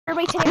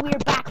Everybody, today we are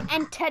back,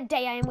 and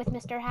today I am with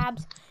Mr.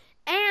 Habs,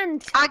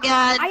 and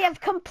Again. I have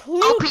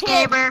completed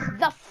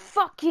the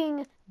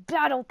fucking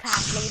battle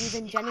pass, ladies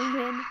and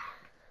gentlemen.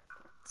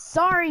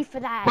 Sorry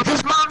for that. With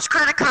his mom's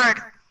credit card.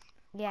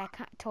 Yeah,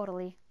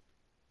 totally.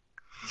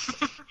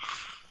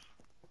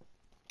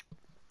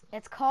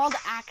 It's called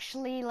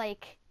actually,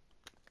 like,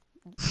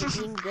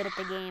 being good at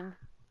the game.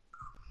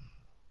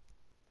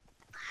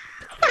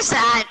 What's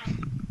that?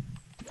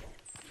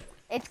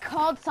 It's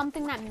called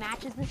something that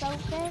matches this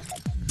outfit.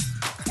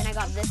 And I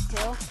got this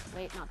too.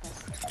 Wait, not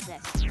this.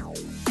 This.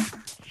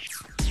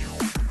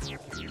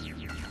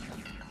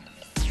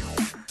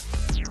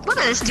 Look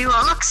at this duo.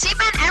 Look,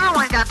 Seaman,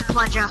 everyone got the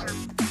plunger.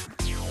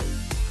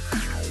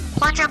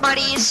 Plunger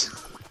buddies.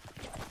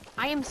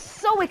 I am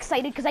so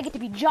excited because I get to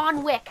be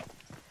John Wick.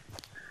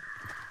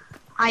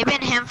 I've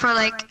been him for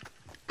like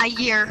a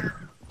year.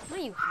 No,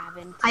 you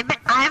haven't. I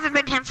haven't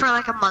been him for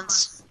like a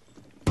month.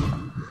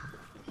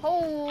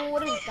 Oh,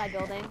 what is this guy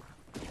building?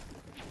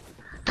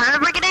 Time to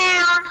break it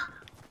down.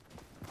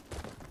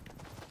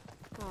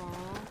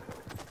 Aww.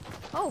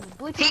 Oh,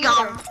 blue He team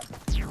gone.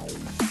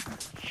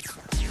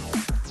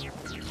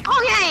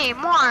 Oh yay,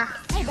 more.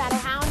 Hey, Battle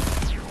Hound.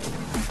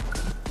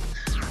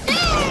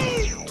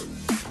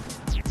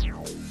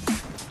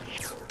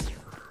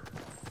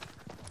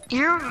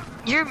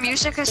 Your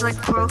music is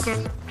like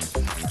broken.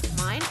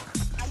 Mine?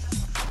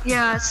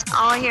 Yeah, it's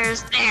all I hear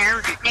is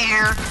nair.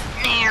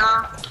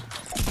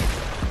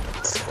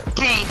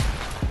 Okay.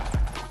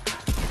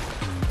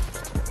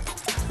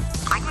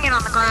 I can get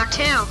on the ground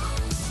too.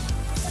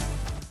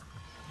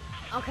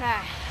 Okay,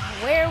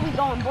 where are we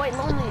going, boy?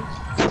 Lonely.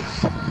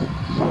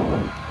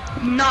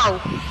 No.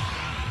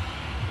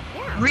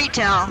 Yeah.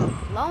 Retail.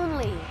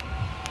 Lonely.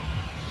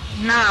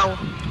 No.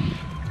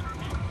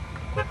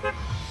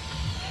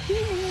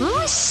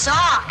 Lonely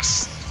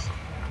sucks.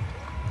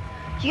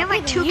 You get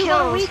like 2 You kills,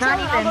 go to retail, not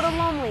and I'll go even. to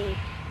lonely.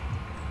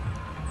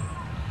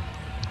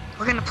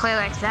 We're gonna play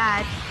like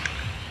that.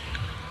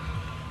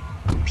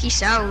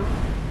 Peace out.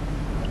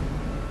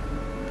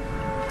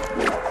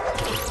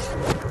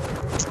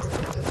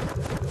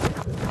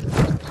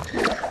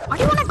 Why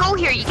do you wanna go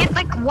here? You get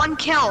like 1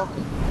 kill.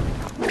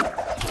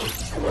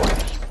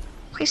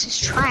 Place is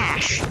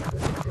trash.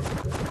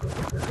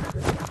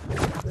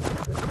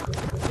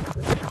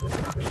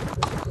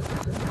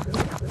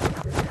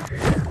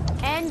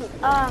 And,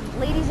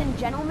 ladies and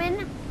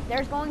gentlemen,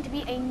 there's going to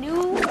be a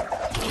new,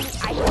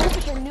 I hope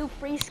it's a new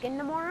free skin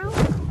tomorrow.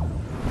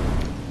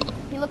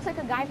 He looks like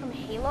a guy from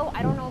Halo.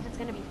 I don't know if it's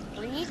going to be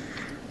free.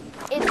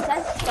 It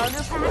says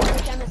starter pack,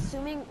 which I'm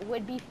assuming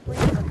would be free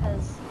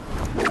because,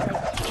 like,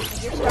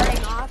 if you're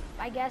starting off,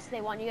 I guess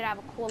they want you to have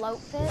a cool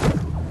outfit.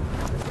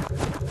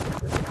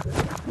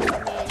 I mean,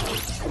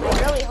 I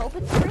really hope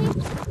it's free,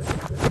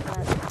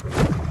 but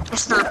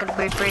It's not gonna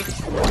be free.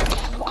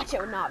 watch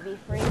it not be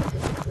free.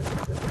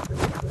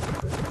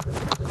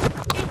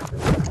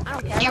 I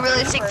don't care. Do you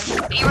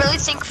really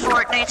think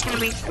Fortnite's gonna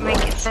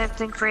make it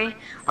something free?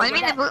 Well,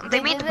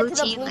 they made the blue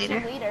team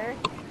leader.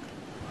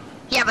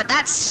 Yeah, but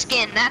that's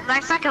skin.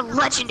 That's like a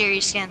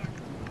legendary skin.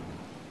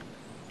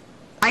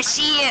 I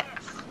see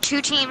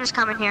 2 teams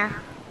coming here.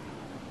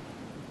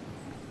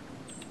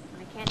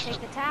 I can't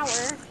take the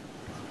tower.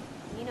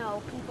 You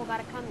know, people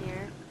gotta come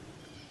here.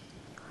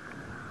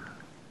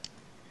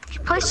 This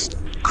place is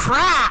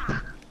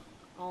crap.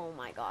 Oh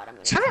my god, I'm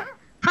gonna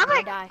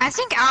Probably. die. I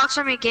think Alex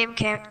from your game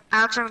came.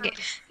 Alex from game.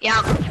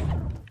 Yeah,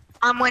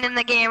 I'm winning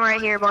the game right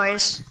here,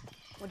 boys.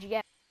 What'd you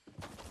get?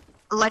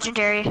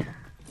 Legendary.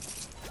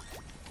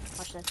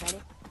 Watch this,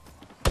 ready?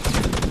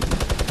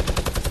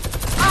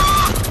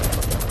 Ah!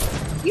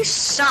 You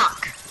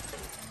suck.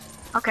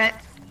 Okay.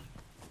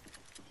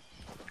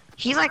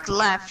 He like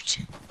left.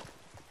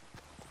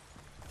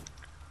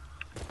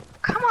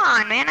 Come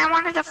on, man. I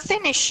wanted to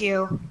finish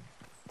you.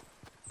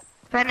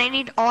 But I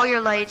need all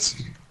your lights.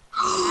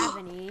 Don't have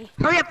any.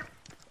 Hurry up!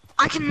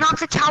 I can knock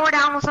the tower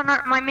down with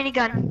my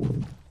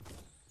minigun.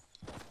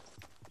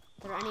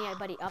 Is there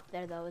anybody up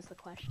there, though, is the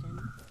question.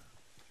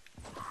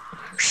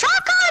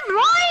 Shotgun,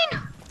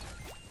 mine!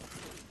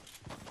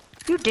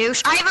 You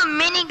douche. I have a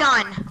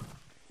minigun.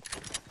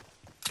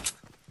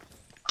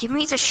 Give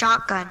me the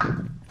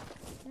shotgun.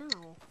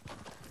 No.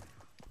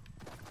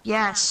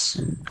 Yes.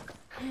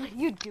 What are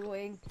you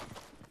doing?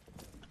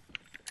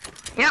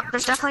 Yep,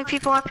 there's definitely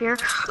people up here.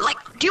 Like,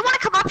 do you want to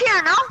come up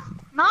here? No?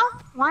 No?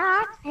 Why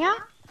not? Yeah?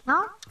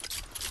 No?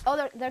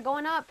 Oh, they're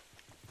going up.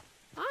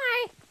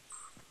 Hi.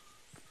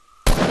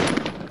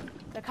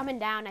 They're coming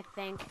down, I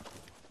think.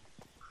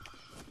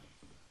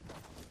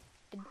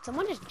 Did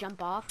someone just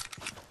jump off?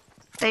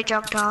 They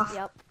jumped off.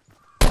 Yep.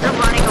 They're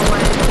running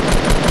away.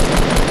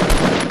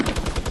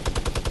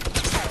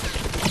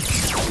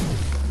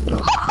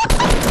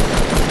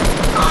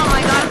 Oh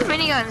my god, the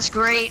minigun is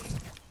great.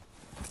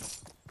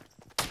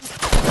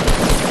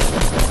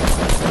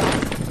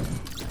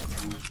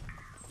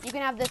 You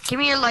can have this. Give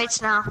me your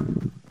lights now.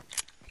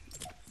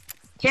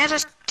 He has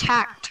us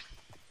tacked.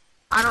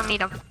 I don't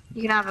need them.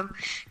 You can have them.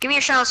 Give me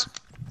your shells.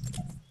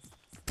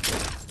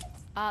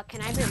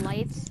 Can I have your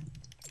lights?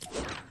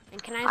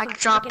 And can I I have some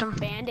dropped fucking them.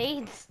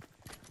 band-aids?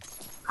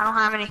 I don't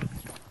have any.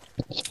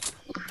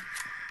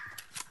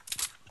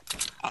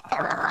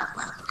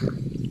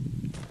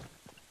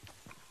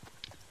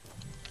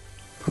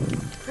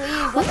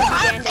 Please let me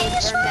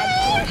band-aids or med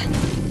kit.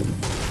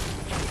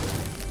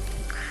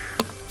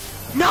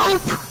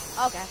 Nope!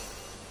 Okay.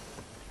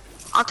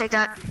 I'll take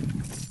that.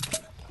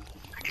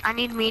 I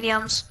need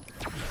mediums.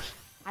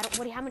 I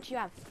don't. How much you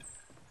have?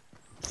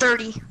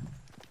 30.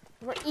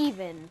 We're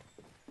even.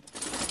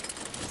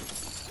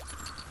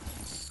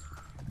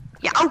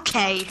 Yeah,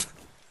 okay.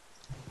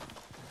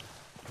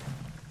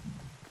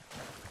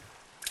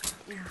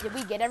 Did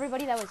we get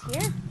everybody that was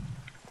here?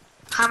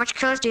 How much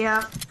kills do you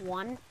have?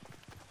 1.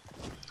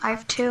 I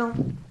have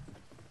 2.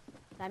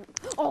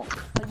 Oh,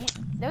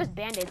 there was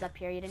band-aids up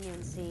here. You didn't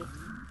even see.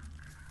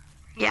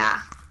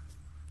 Yeah.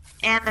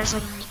 And there's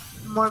like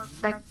more,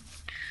 like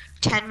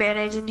 10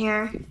 band-aids in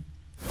here.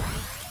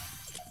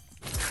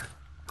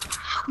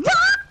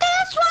 Walk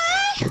this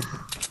way!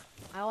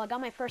 Oh, I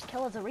got my first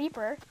kill as a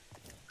Reaper.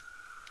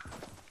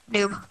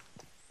 Noob.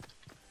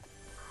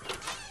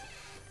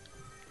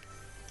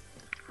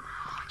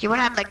 You would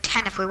have like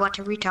 10 if we went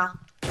to retail.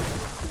 No, we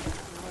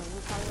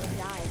probably would have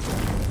died.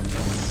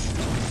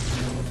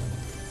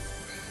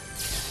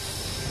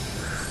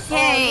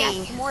 Yay! Oh,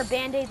 yes, more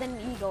band-aids than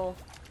an eagle.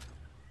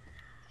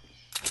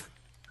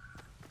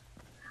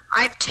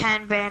 I have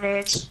 10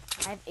 band-aids.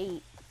 I have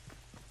 8.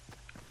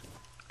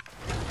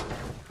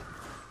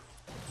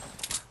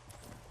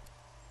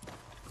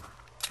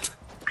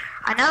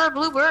 Another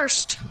blue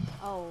burst.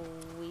 Oh,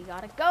 we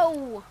gotta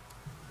go.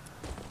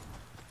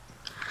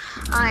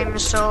 I'm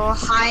so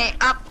high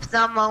up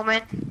the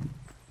moment.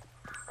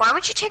 Why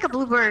would you take a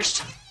blue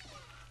burst?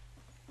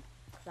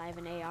 'Cause I have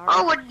an AR.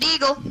 Oh, a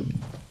deagle.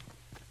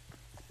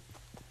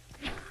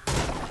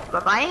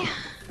 Bye-bye.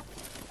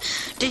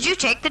 Did you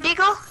take the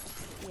deagle?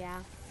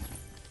 Yeah.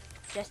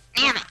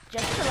 Damn it.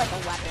 Just for like a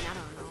weapon, I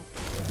don't know.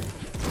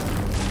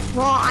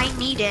 Well, I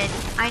need it.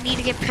 I need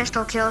to get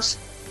pistol kills.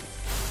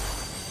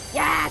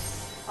 Yes!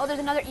 Oh, there's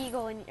another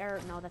eagle in,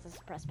 no, that's a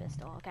suppressed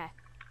pistol, okay.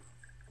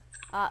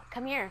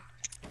 Come here.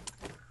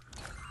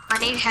 I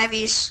need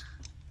heavies.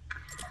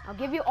 I'll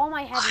give you all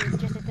my heavies,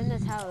 just it's in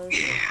this house.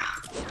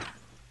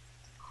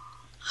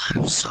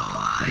 I'm so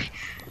high.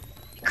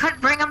 You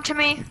couldn't bring them to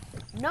me?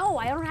 No,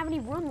 I don't have any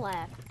room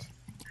left.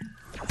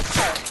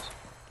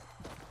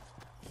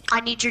 I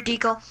need your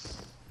deagle.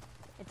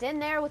 It's in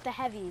there with the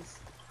heavies.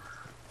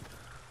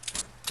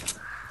 Do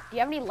you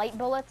have any light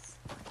bullets?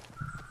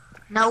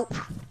 Nope.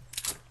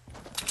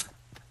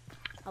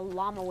 A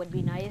llama would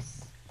be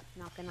nice,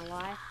 not gonna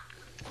lie.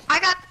 I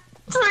got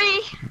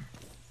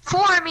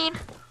 4, I mean.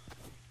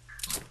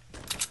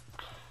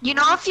 You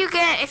know, if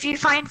you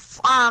find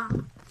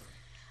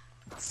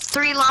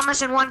 3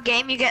 llamas in one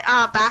game, you get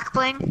back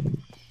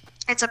bling.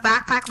 It's a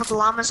backpack with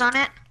llamas on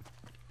it.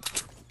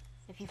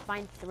 If you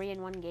find 3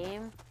 in one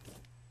game,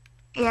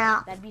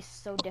 Yeah. that'd be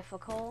so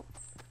difficult.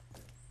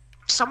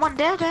 Someone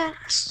did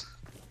it.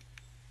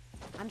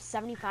 I'm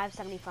 75.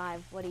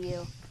 What are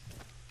you?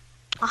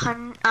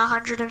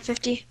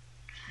 150.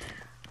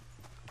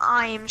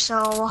 I am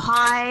so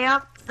high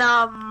up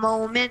the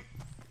moment.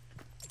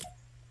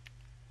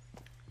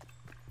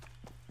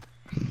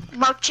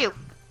 About you.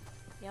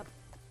 Yep.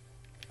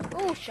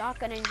 Ooh,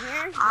 shotgun in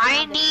here.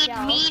 I need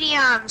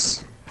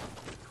mediums.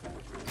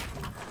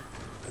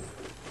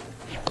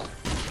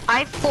 I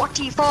have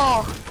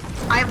 44.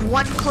 I have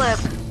 1 clip.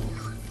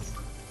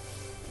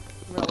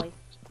 Really?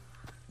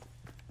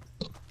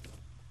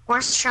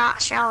 Where's the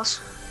shells?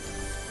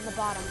 On the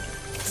bottom.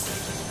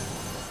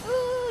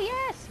 Ooh,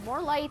 yes!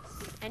 More lights.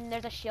 And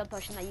there's a shield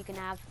potion that you can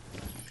have.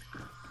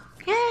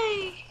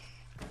 Yay!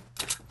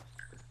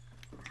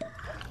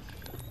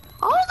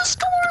 Oh, the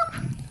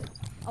storm!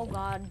 Oh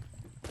god.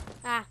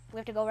 Ah, we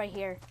have to go right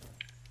here.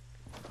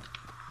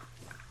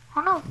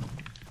 Oh no.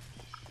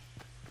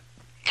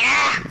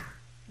 Ah!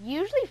 You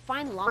usually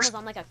find llamas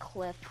on like a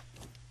cliff.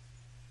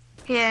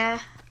 Yeah.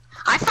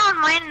 I found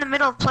mine in the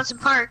middle of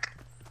Pleasant Park.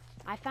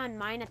 I found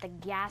mine at the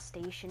gas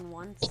station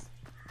once.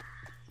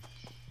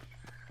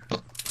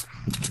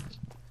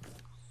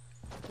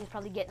 He's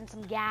probably getting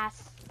some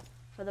gas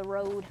for the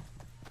road.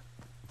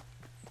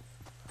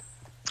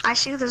 I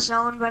see the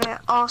zone, but I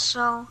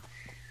also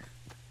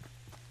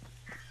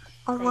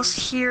almost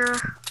hear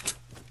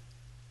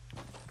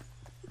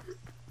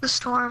the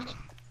storm.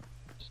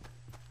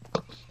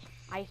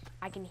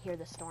 I can hear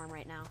the storm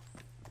right now.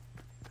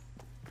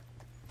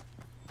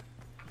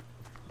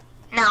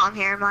 Now I'm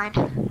hearing mine.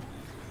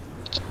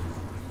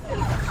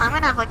 I'm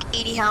gonna have like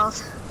 80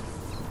 health.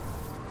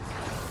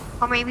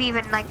 Or maybe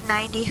even like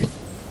 90.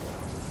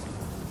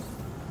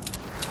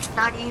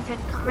 Not even,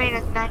 maybe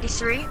like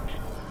 93.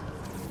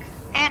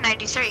 And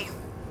 93.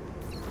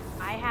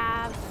 I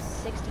have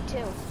 62.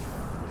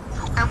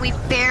 And we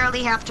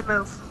barely have to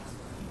move.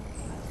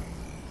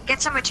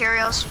 Get some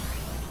materials.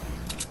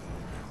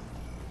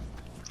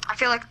 I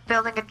feel like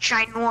building a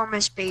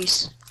ginormous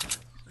base.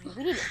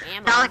 We need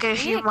ammo. Not like a we need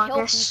to kill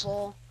humongous.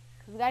 people.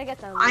 We gotta get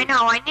the loot. I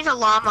know, I need a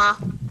llama.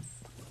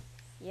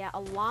 Yeah, a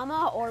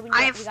llama, or we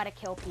gotta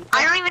kill people.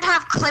 I don't even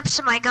have clips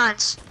in my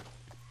guns.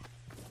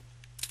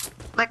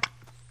 Like,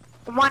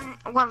 one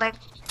like,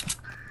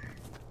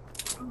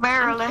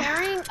 barely. I'm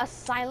carrying a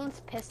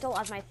silenced pistol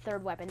as my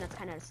third weapon. That's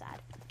kind of sad.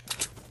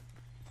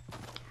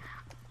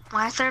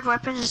 My third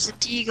weapon is the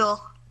deagle.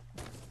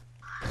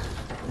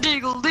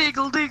 Deagle,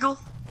 deagle, deagle.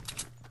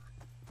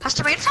 Has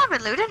tomato town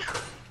been looted?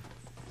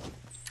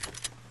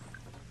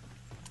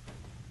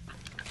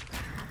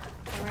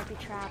 There might be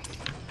traps.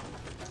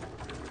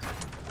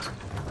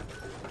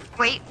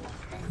 Wait.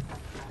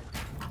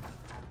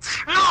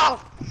 No!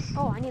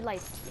 Oh, I need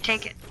lights.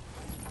 Take it.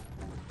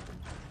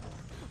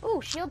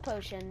 Ooh, shield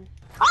potion.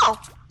 Oh,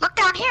 look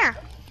down here.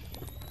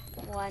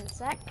 1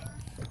 sec.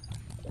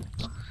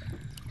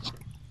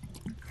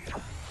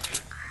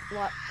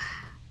 What?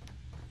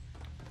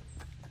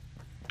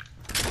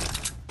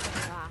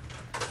 Ah,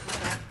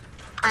 okay.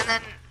 And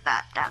then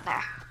that down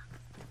there.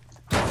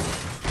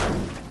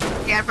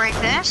 You gotta break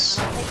this.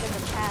 I don't think there's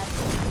a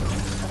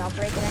chest, but I'll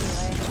break it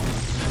anyway.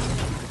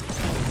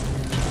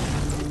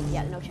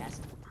 Yeah, no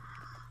chest.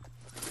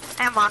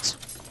 And mods.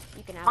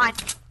 You can have Mine.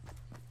 it.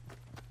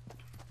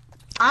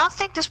 I don't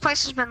think this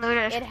place has been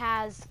looted. It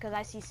has, because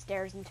I see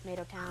stairs in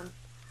Tomato Town.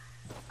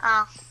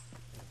 Oh.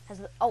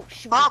 Oh,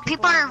 shoot. Well,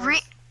 people are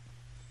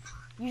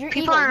Use your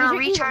people eagle. are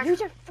Use your retard. eagle. Use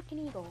your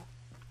freaking eagle.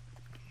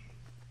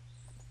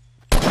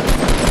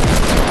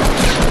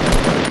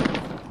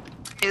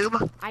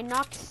 Noob. I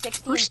knocked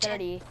 60 Who's and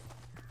 30.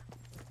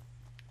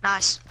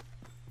 Nice.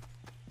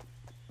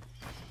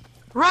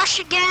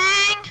 Russia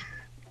gang!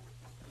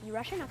 You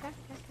rushing? Okay.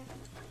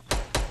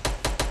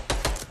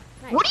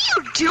 Nice. What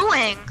are you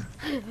doing?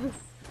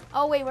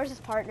 Oh wait, where's his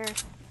partner?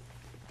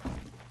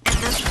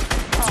 In this,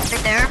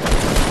 right there.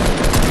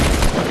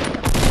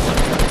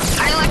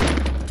 I like.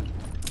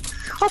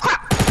 Oh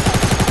crap!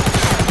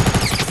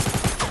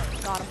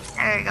 Got him.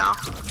 There you go.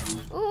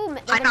 Ooh, I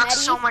there's a knocked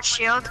medi. so much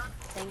shield.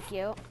 Thank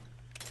you.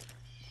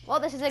 Well,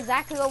 this is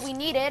exactly what we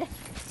needed.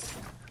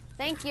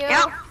 Thank you.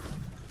 Yep.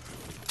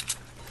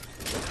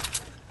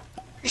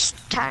 Just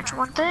attach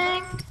one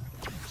thing.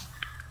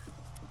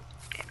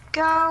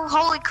 Go.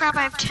 Holy crap!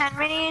 I have 10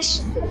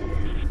 minis.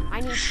 I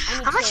need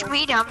How much two.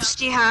 mediums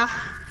do you have?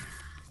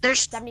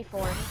 There's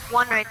 74.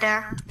 one right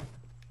there.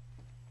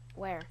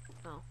 Where?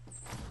 Oh.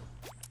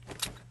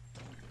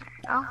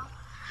 Oh.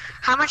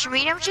 How much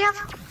mediums do you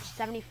have?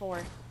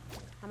 74.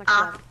 How much do you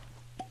have?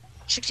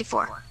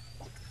 64.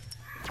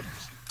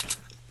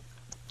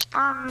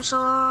 So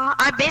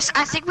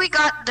I think we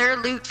got their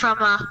loot from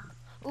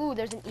Ooh,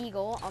 there's an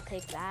eagle. I'll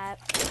take that.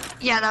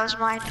 yeah, that was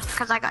mine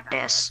because I got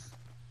this.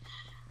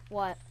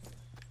 What?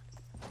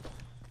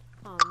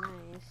 Oh,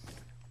 nice.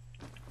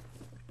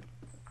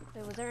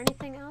 Wait, was there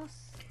anything else?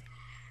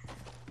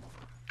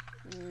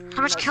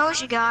 How much Nope.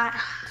 kills you got?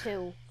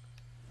 2.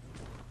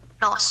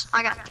 Nice.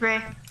 I got 3.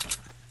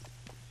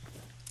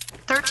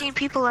 13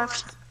 people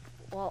left.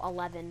 Well,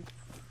 11.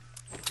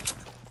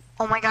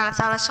 Oh my god, I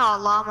thought I saw a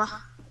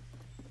llama.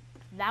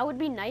 That would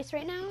be nice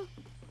right now.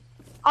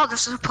 Oh,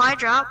 there's a supply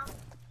drop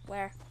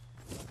Where?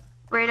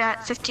 right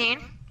at 15.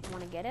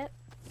 Want to get it?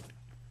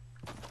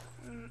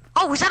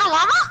 Oh, was that a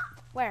llama?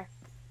 Where?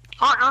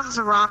 Oh no, there's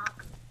a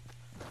rock.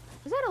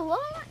 Is that a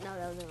llama? No,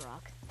 that was a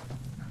rock.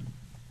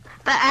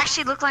 That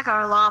actually looked like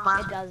our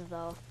llama. It does,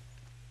 though.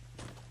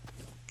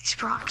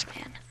 These rocks,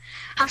 man.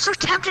 I'm so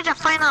tempted to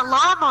find a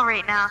llama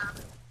right now.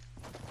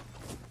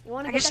 You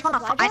want to I get just that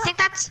want to. supply I drop? think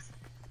that's.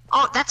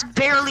 Oh, that's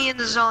barely in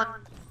the zone.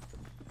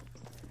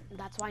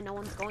 That's why no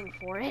one's going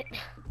for it.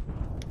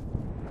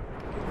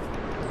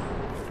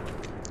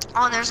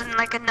 Oh, and there's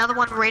like another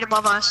one right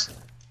above us.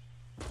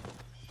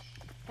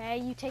 Okay,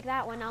 you take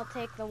that one. I'll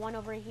take the one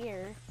over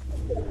here.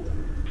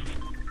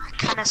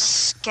 Kind of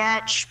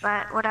sketch,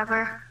 but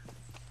whatever.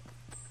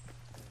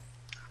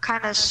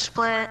 Kind of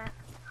split.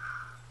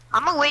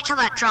 I'm gonna wait till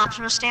that drops.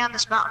 I'm gonna stay on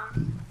this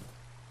mountain.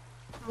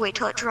 Wait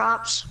till it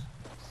drops.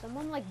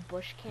 Someone like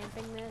bush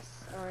camping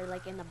this, or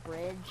like in the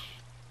bridge.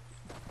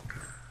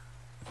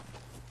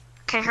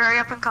 Okay, hurry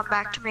up and come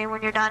back to me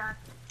when you're done.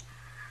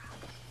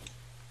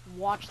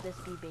 Watch this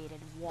be baited.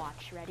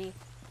 Watch. Ready?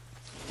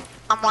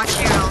 I'm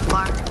watching your own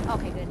bar.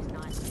 Okay, good. It's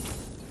not.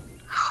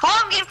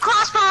 Oh, I'm getting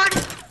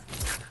crossbowed!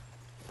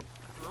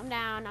 Calm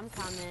down. I'm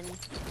coming.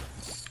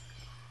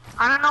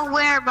 I don't know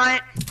where,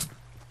 but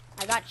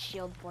I got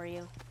shield for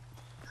you.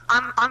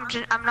 I'm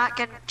not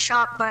getting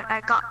shot, but I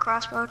got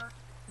crossbowed.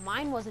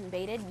 Mine wasn't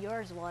baited.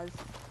 Yours was.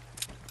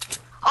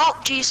 Oh,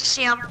 jeez,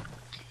 see him.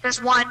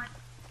 There's one.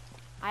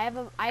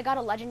 I got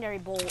a legendary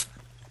bolt.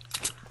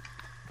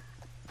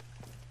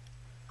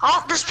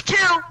 Oh, there's 2.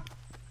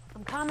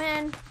 I'm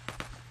coming.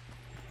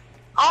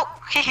 Oh,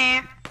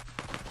 hehe.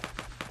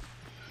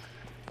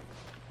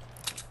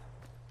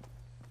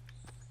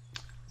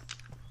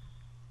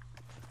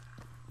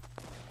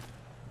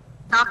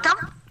 Knocked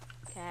him.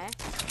 Okay.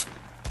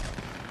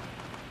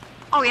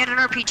 Oh, he had an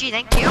RPG,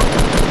 thank you.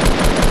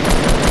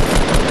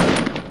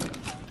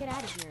 Get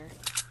out of here.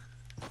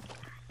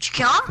 Did you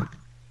kill him?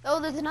 Oh,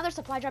 there's another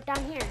supply drop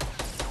down here.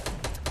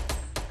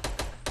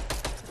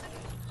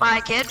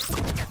 Bye, kid.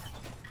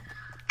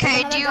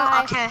 Okay, do you,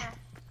 okay.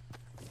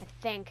 I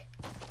think.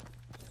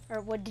 Or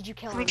what, did you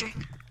kill him? Let me drink.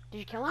 Did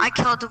you kill him? I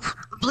killed the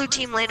blue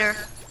team leader.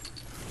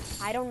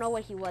 I don't know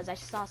what he was. I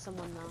saw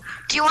someone though.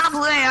 Do you want a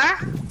blue AR?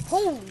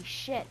 Holy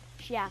shit.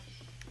 Yeah.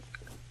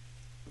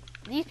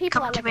 These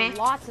people Come have to like me.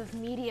 lots of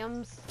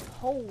mediums.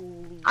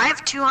 Holy. I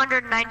have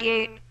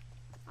 298.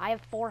 I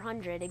have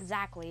 400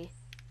 exactly.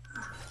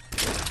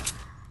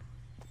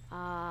 Do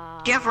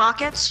you have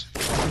rockets?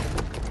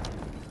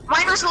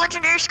 Mine was a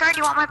legendary scar. Do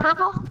you want my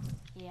purple?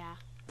 Yeah.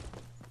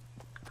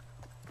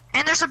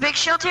 And there's a big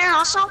shield here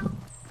also.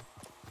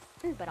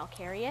 But I'll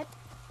carry it.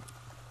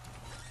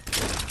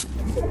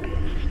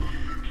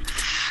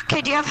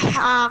 Okay, do you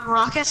have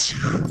rockets?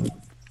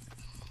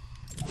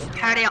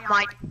 Hurry up,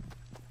 Mike.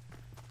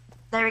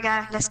 There we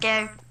go. Let's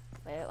go.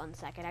 Wait 1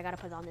 second. I gotta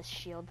put on this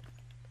shield.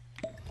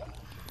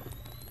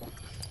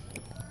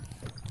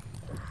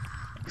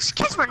 These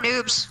kids were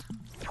noobs.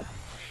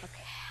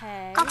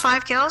 Okay. Got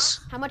 5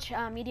 kills. How much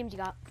mediums you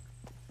got?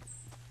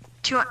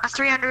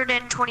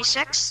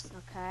 326.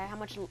 Okay. How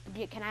much?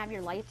 Can I have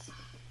your lights?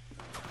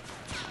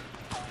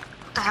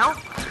 What the hell?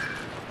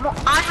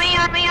 On me,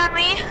 on me, on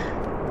me.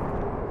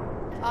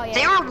 Oh yeah.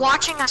 They were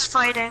watching us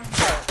fighting.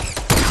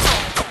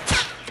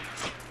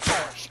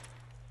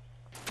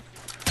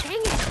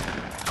 Dang it!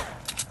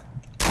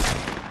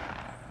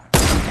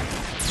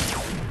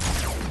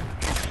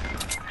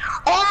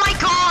 Oh my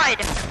god!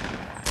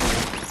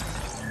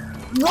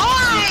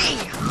 Why?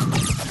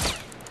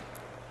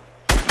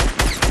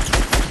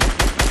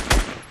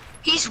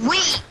 He's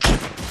weak.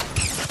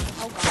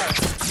 Oh god.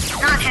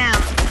 Not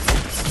him.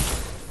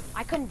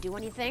 I couldn't do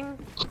anything.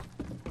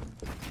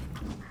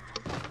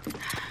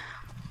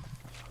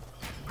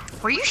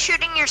 Were you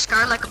shooting your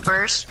scar like a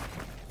burst?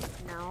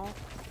 No.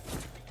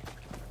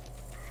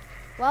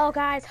 Well,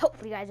 guys,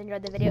 hopefully you guys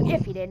enjoyed the video.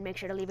 If you did, make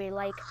sure to leave a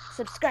like,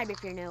 subscribe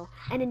if you're new,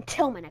 and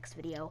until my next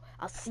video,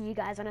 I'll see you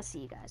guys when I see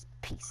you guys.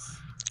 Peace.